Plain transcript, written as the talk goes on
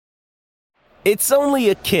It's only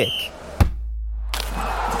a kick,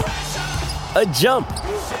 a jump,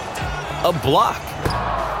 a block.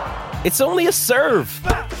 It's only a serve.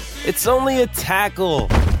 It's only a tackle,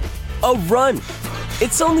 a run.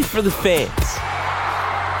 It's only for the fans.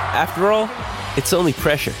 After all, it's only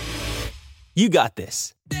pressure. You got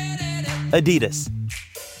this. Adidas.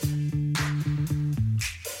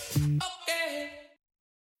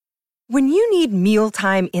 When you need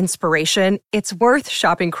mealtime inspiration, it's worth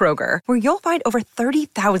shopping Kroger, where you'll find over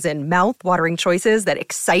 30,000 mouth-watering choices that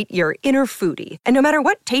excite your inner foodie. And no matter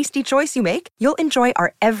what tasty choice you make, you'll enjoy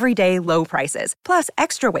our everyday low prices, plus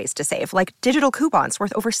extra ways to save, like digital coupons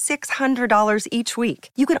worth over $600 each week.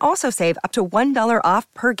 You can also save up to $1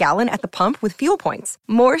 off per gallon at the pump with fuel points.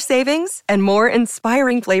 More savings and more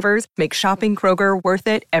inspiring flavors make shopping Kroger worth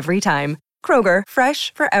it every time. Kroger,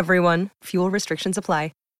 fresh for everyone. Fuel restrictions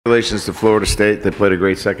apply. Congratulations to Florida State. They played a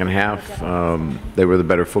great second half. They were the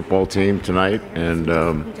better football team tonight, and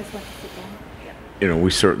we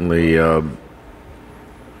certainly are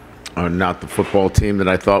not the football team that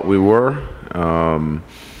I thought we were, got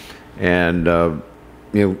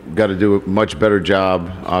to do a much better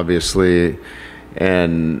job, obviously,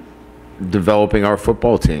 and developing our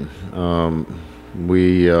football team.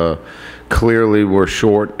 We clearly were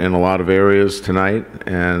short in a lot of areas tonight,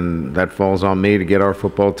 and that falls on me to get our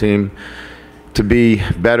football team to be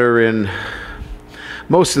better in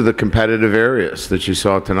most of the competitive areas that you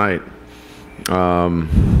saw tonight.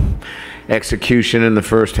 Execution in the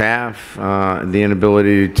first half, the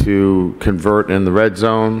inability to convert in the red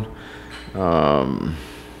zone.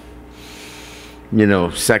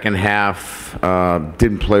 Second half,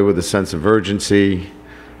 didn't play with a sense of urgency.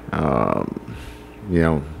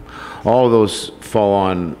 All of those fall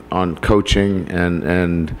on coaching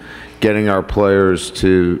and getting our players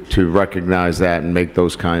to recognize that and make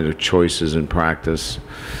those kinds of choices in practice.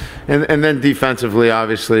 And then defensively,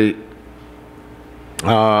 obviously,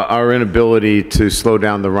 our inability to slow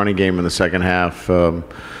down the running game in the second half.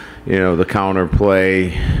 The counter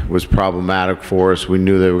play was problematic for us. We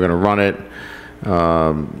knew they were going to run it.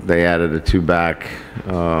 They added a two-back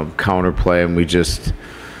counter play, and we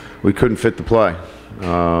couldn't fit the play.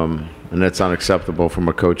 And that's unacceptable from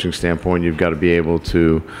a coaching standpoint. You've got to be able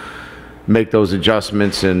to make those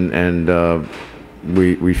adjustments, and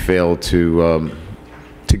we failed to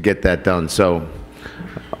get that done. So,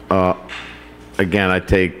 again, I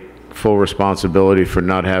take full responsibility for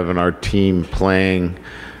not having our team playing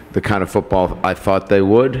the kind of football I thought they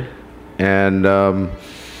would. And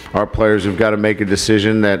our players have got to make a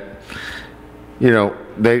decision that,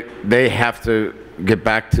 they have to get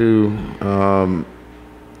back to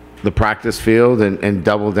the practice field and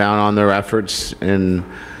double down on their efforts and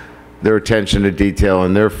their attention to detail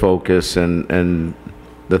and their focus and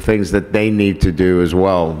the things that they need to do as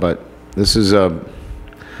well. But this is a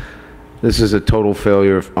total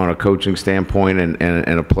failure on a coaching standpoint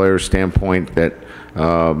and a player standpoint that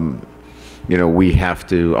we have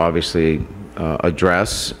to obviously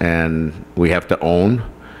address and we have to own,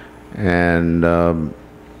 and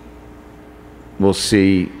we'll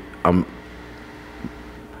see.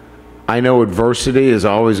 I know adversity is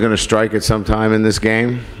always going to strike at some time in this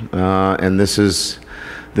game, and this is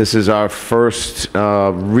our first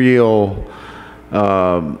real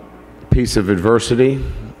piece of adversity,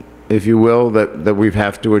 if you will, that we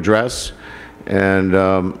have to address. And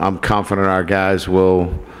I'm confident our guys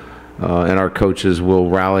will and our coaches will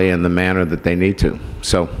rally in the manner that they need to.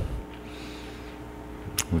 So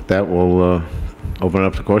with that, we'll open it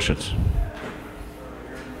up to questions.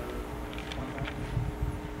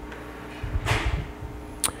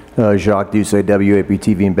 Jacques Duce,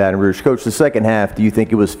 WAP-TV in Baton Rouge. Coach, the second half, do you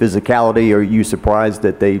think it was physicality, or are you surprised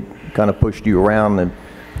that they kind of pushed you around and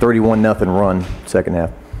 31-0 run second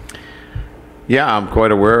half? Yeah, I'm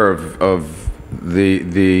quite aware of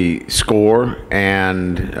the score,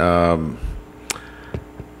 and I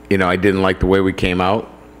didn't like the way we came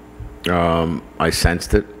out. I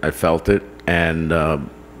sensed it, I felt it, and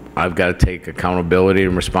I've got to take accountability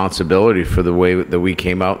and responsibility for the way that we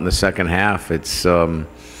came out in the second half.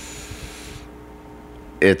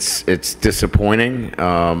 It's disappointing,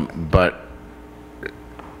 but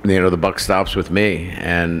the buck stops with me,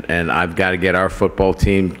 and I've got to get our football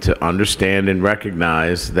team to understand and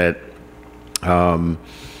recognize that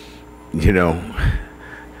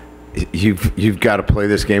you've got to play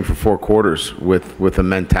this game for 4 quarters with a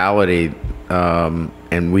mentality,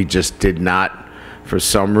 and we just did not. For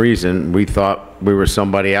some reason, we thought we were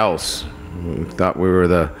somebody else. We thought we were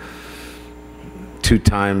the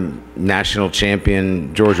 2-time national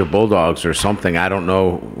champion Georgia Bulldogs or something. I don't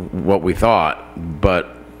know what we thought,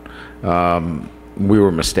 but we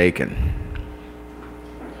were mistaken.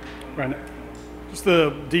 Right. Just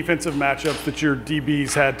the defensive matchups that your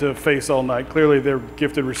DBs had to face all night. Clearly, they're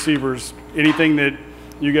gifted receivers. Anything that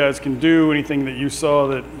you guys can do, anything that you saw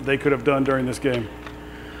that they could have done during this game?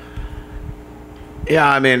 Yeah,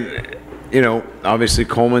 I mean, obviously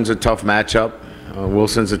Coleman's a tough matchup.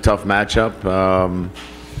 Wilson's a tough matchup.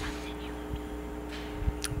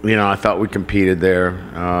 I thought we competed there.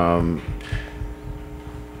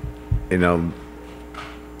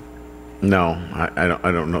 No,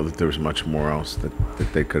 I don't know that there was much more else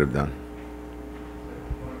that they could have done.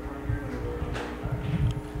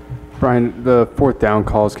 Brian, the fourth down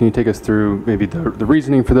calls, can you take us through maybe the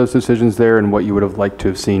reasoning for those decisions there and what you would have liked to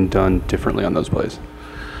have seen done differently on those plays?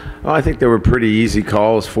 Well, I think they were pretty easy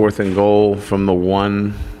calls. 4th and goal from the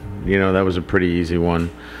 1, that was a pretty easy one.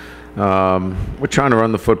 We're trying to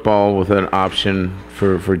run the football with an option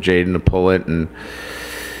for Jaden to pull it, and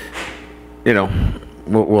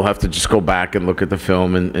we'll have to just go back and look at the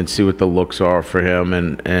film and see what the looks are for him,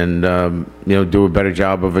 and do a better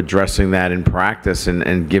job of addressing that in practice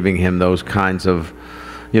and giving him those kinds of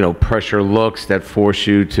pressure looks that force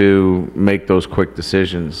you to make those quick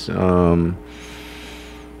decisions.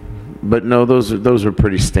 But no, those are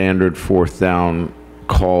pretty standard 4th down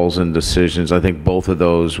calls and decisions. I think both of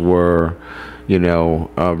those were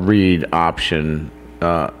read option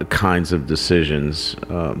kinds of decisions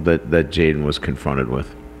that Jaden was confronted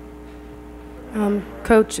with.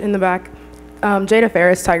 Coach in the back, Jada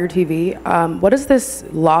Ferris, Tiger TV. What does this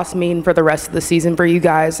loss mean for the rest of the season for you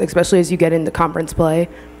guys, especially as you get into conference play?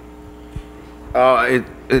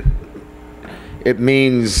 It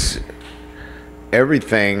means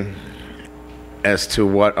everything as to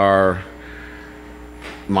what our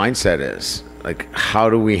mindset is. Like, how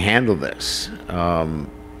do we handle this?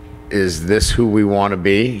 Is this who we want to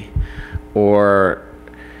be? Or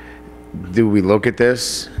do we look at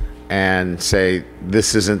this and say,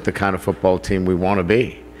 this isn't the kind of football team we want to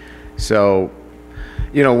be? So,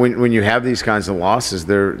 when you have these kinds of losses,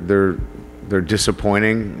 they're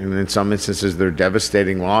disappointing, and in some instances they're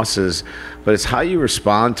devastating losses, but it's how you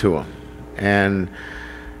respond to them. And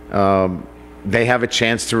they have a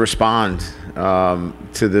chance to respond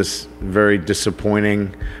to this very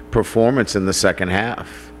disappointing performance in the second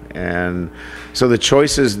half. And so the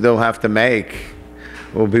choices they'll have to make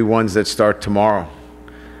will be ones that start tomorrow.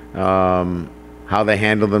 How they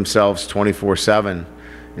handle themselves 24/7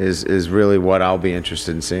 is really what I'll be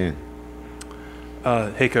interested in seeing.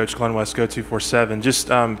 Hey, Coach, Glenn West, Go 247.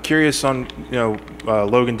 Just curious on,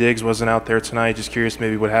 Logan Diggs wasn't out there tonight. Just curious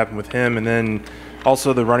maybe what happened with him. And then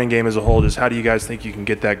also the running game as a whole, just how do you guys think you can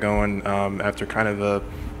get that going after kind of a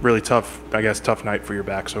really tough night for your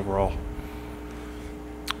backs overall?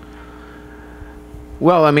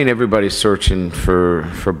 Well, I mean, everybody's searching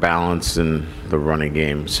for balance in the running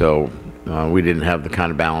game, so we didn't have the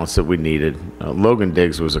kind of balance that we needed. Logan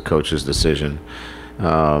Diggs was a coach's decision.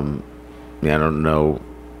 I don't know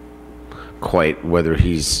quite whether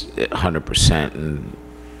he's 100% and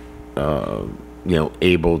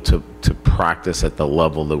able to practice at the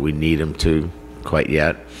level that we need him to quite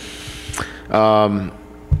yet.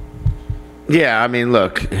 Yeah, I mean,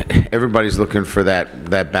 look, everybody's looking for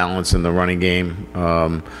that balance in the running game.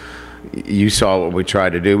 You saw what we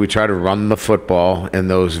tried to do. We tried to run the football in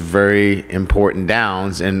those very important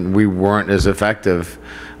downs, and we weren't as effective.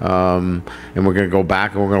 And we're going to go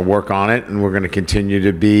back and we're going to work on it, and we're going to continue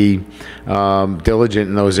to be diligent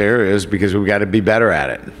in those areas because we've got to be better at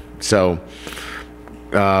it. So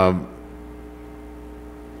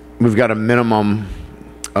we've got a minimum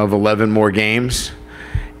of 11 more games,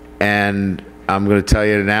 and I'm going to tell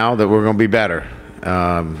you now that we're going to be better,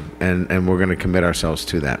 and we're going to commit ourselves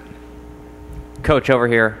to that. Coach, over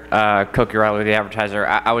here, Cokie Riley with The Advertiser.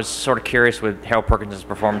 I was sort of curious with Harold Perkins'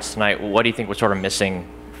 performance tonight. What do you think was sort of missing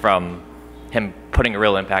from him putting a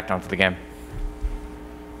real impact onto the game?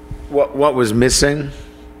 What was missing?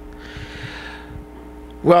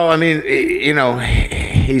 Well, I mean,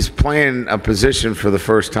 he's playing a position for the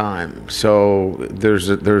first time, so there's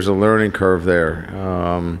a learning curve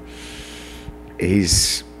there.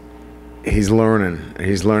 He's learning.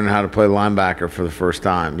 He's learning how to play linebacker for the first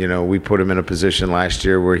time. We put him in a position last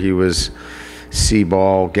year where he was see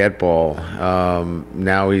ball, get ball.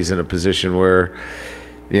 Now he's in a position where,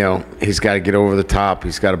 he's got to get over the top.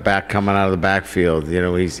 He's got a back coming out of the backfield.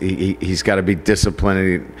 He's got to be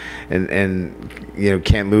disciplined and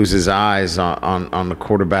can't lose his eyes on the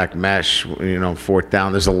quarterback mesh. 4th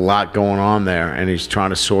down. There's a lot going on there, and he's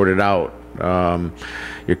trying to sort it out.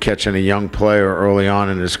 You're catching a young player early on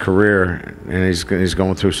in his career, and he's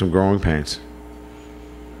going through some growing pains.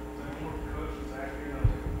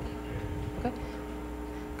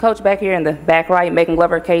 Coach, back here in the back right, Megan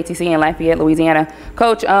Glover, KTC in Lafayette, Louisiana.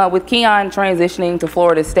 Coach, with Keon transitioning to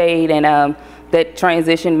Florida State and that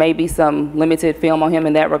transition, maybe some limited film on him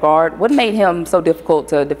in that regard, what made him so difficult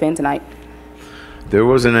to defend tonight? There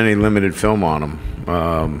wasn't any limited film on him.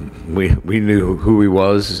 We knew who he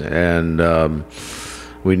was, and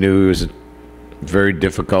we knew he was a very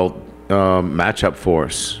difficult matchup for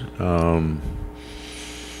us.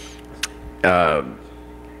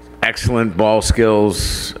 Excellent ball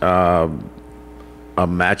skills, a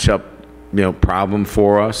matchup, problem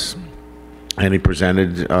for us, and he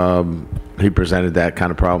presented that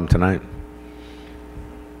kind of problem tonight.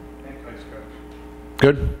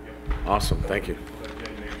 Good, awesome, thank you.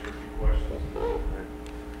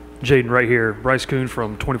 Jaden, right here. Bryce Kuhn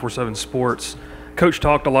from 24/7 Sports. Coach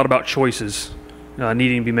talked a lot about choices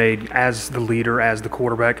needing to be made as the leader, as the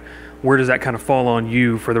quarterback. Where does that kind of fall on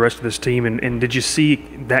you for the rest of this team? And did you see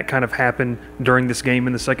that kind of happen during this game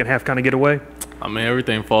in the second half kind of get away? I mean,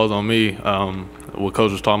 everything falls on me. What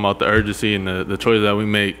Coach was talking about, the urgency and the choices that we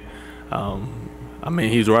make. I mean,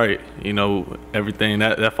 he's right. Everything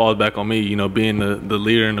that falls back on me. Being the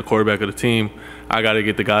leader and the quarterback of the team, I got to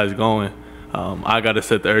get the guys going. I got to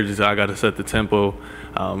set the urgency. I got to set the tempo.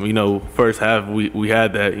 First half we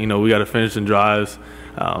had that. We got to finish in drives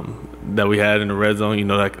that we had in the red zone.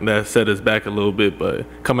 That set us back a little bit. But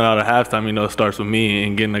coming out of halftime, it starts with me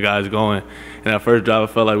and getting the guys going. And that first drive,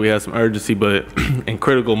 I felt like we had some urgency. But in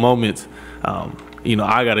critical moments,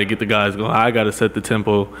 I got to get the guys going. I got to set the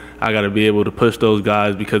tempo. I got to be able to push those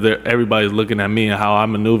guys because everybody's looking at me and how I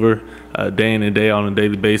maneuver day in and day out on a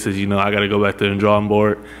daily basis. I got to go back to the drawing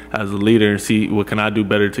board as a leader and see what can I do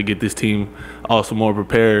better to get this team also more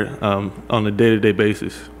prepared on a day-to-day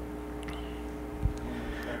basis.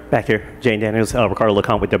 Back here, Jane Daniels, Ricardo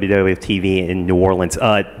LeCompte with WWF TV in New Orleans.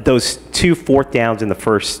 Those 2 4th downs in the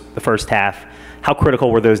first half, how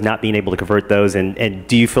critical were those not being able to convert those? And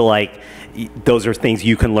do you feel like those are things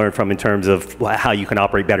you can learn from in terms of how you can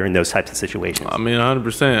operate better in those types of situations? I mean,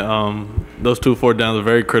 100%. Those 2 4th downs are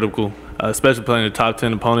very critical, especially playing a top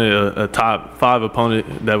 10 opponent, a top 5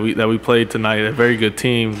 opponent that we played tonight. A very good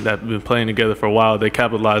team that been playing together for a while. They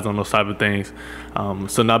capitalize on those type of things.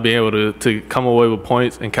 So not being able to come away with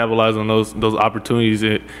points and capitalize on those opportunities,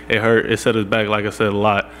 it hurt. It set us back, like I said, a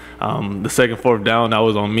lot. The second 4th down, that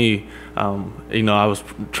was on me. I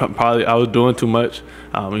was doing too much.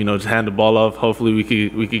 Just hand the ball off. Hopefully we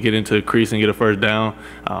could get into a crease and get a first down.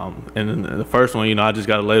 And then the first one, I just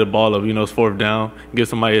got to lay the ball up. It's 4th down, give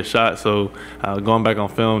somebody a shot. So going back on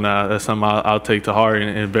film, that's something I'll take to heart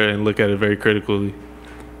and look at it very critically.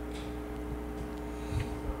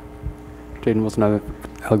 Jaden Wilson,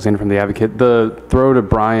 Alexander from The Advocate. The throw to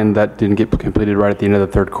Brian that didn't get completed right at the end of the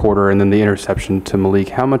third quarter, and then the interception to Malik.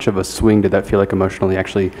 How much of a swing did that feel like emotionally,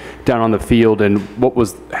 actually down on the field? And what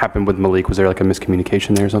happened with Malik? Was there like a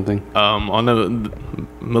miscommunication there or something?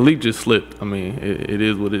 Malik just slipped. I mean, it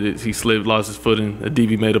is what it is. He slipped, lost his footing. The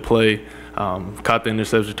DB made a play, caught the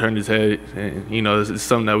interception, turned his head, and it's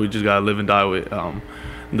something that we just gotta live and die with.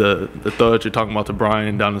 The throw that you're talking about to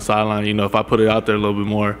Brian down the sideline, if I put it out there a little bit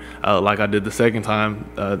more, like I did the second time,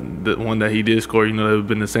 the one that he did score, it would have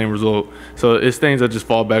been the same result. So it's things that just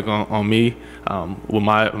fall back on me with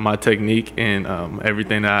my technique and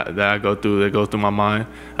everything that I go through, that goes through my mind.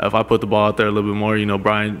 If I put the ball out there a little bit more,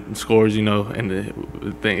 Brian scores, and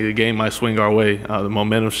the game might swing our way. The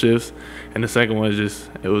momentum shifts. And the second one is just,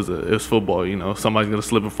 it was football, Somebody's going to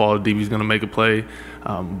slip and fall, the DB's going to make a play.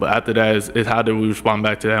 But after that, it's how did we respond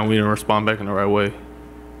back to that, and we didn't respond back in the right way.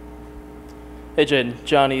 Hey, Jaden.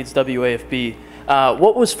 John Eads, WAFB.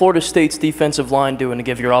 What was Florida State's defensive line doing to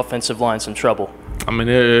give your offensive line some trouble? I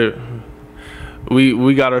mean,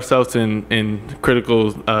 we got ourselves in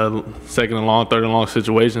critical second and long, third and long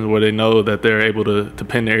situations where they know that they're able to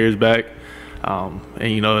pin their ears back.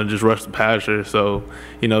 And just rush the passer. So,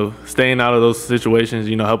 staying out of those situations,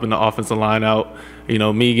 helping the offensive line out,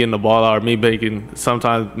 me getting the ball out, or me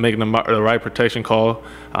sometimes making the right protection call,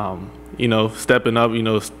 stepping up,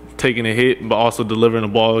 taking a hit, but also delivering the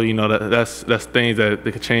ball, that's things that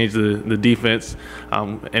could change the defense.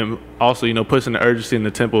 And also, pushing the urgency and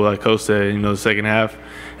the tempo, like Coach said, the second half.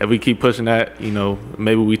 If we keep pushing that,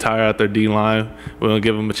 maybe we tire out their D-line. We're going to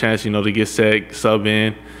give them a chance, to get set, sub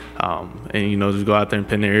in. And just go out there and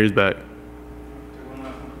pin their ears back.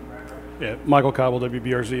 Yeah, Michael Cobble,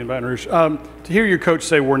 WBRZ in Baton Rouge. To hear your coach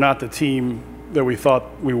say we're not the team that we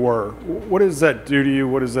thought we were, what does that do to you?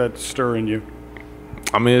 What does that stir in you?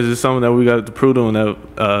 I mean, it's just something that we got to prove to them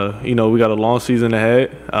that, we got a long season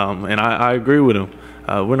ahead, and I agree with him.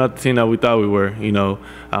 We're not the team that we thought we were.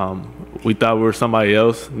 We thought we were somebody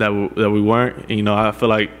else that we weren't. I feel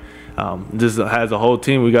like just as a whole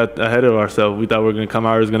team, we got ahead of ourselves. We thought we were going to come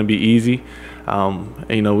out, it was going to be easy. And,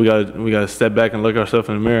 you know, we got to step back and look ourselves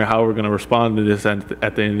in the mirror, how we're going to respond to this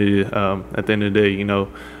at the end of the day. You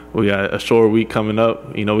know, we got a short week coming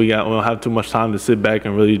up. You know, we don't have too much time to sit back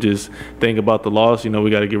and really just think about the loss. You know,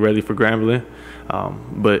 we got to get ready for Grambling.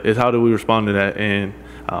 But it's how do we respond to that? And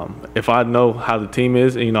if I know how the team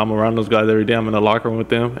is, and, you know, I'm around those guys every day, I'm in the locker room with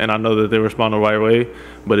them, and I know that they respond the right way.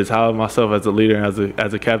 But it's how myself as a leader, as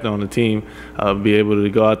a captain on the team, be able to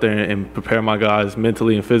go out there and prepare my guys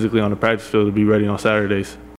mentally and physically on the practice field to be ready on Saturdays.